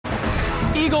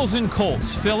Eagles and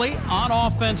Colts. Philly on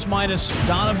offense minus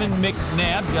Donovan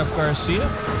McNabb. Jeff Garcia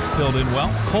filled in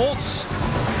well. Colts,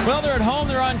 well, they're at home.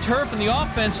 They're on turf. And the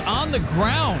offense on the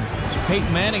ground. As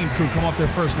Peyton Manning and crew come off their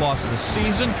first loss of the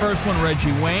season. First one,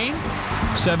 Reggie Wayne.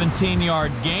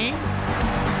 17-yard gain.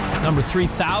 Number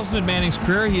 3,000 in Manning's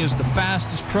career. He is the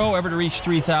fastest pro ever to reach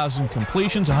 3,000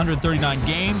 completions, 139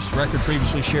 games. Record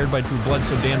previously shared by Drew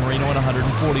Bledsoe, Dan Marino at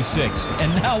 146.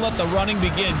 And now let the running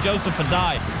begin. Joseph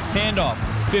Adai, handoff,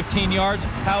 15 yards,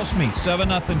 house me,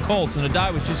 7-0 Colts. And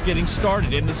Adai was just getting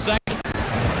started in the second.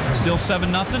 Still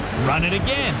 7-0, run it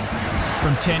again.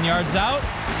 From 10 yards out,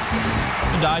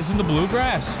 Adai's in the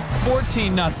bluegrass.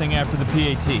 14-0 after the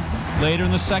PAT. Later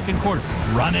in the second quarter,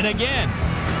 run it again.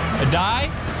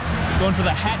 Adai going for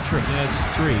the hat trick. Yeah,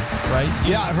 that's 3, right?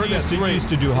 Yeah, I've heard that. He used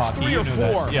to do hockey. 3 or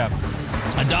 4. Yeah.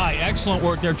 Adai, excellent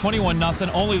work there.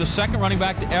 21-0. Only the second running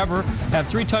back to ever have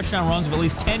 3 touchdown runs of at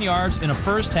least 10 yards in a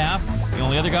first half. The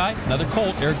only other guy, another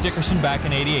Colt, Eric Dickerson, back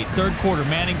in '88. Third quarter,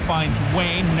 Manning finds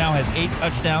Wayne, who now has 8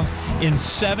 touchdowns in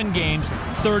 7 games.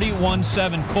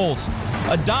 31-7 Colts.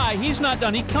 Adai, he's not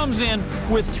done. He comes in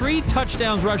with 3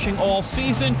 touchdowns rushing all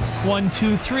season. 1,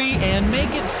 2, 3, and make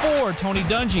it 4. Tony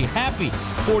Dungy, happy.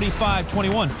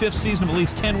 45-21. 5th season of at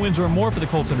least 10 wins or more for the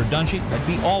Colts under Dungy. That'd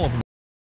be all of them.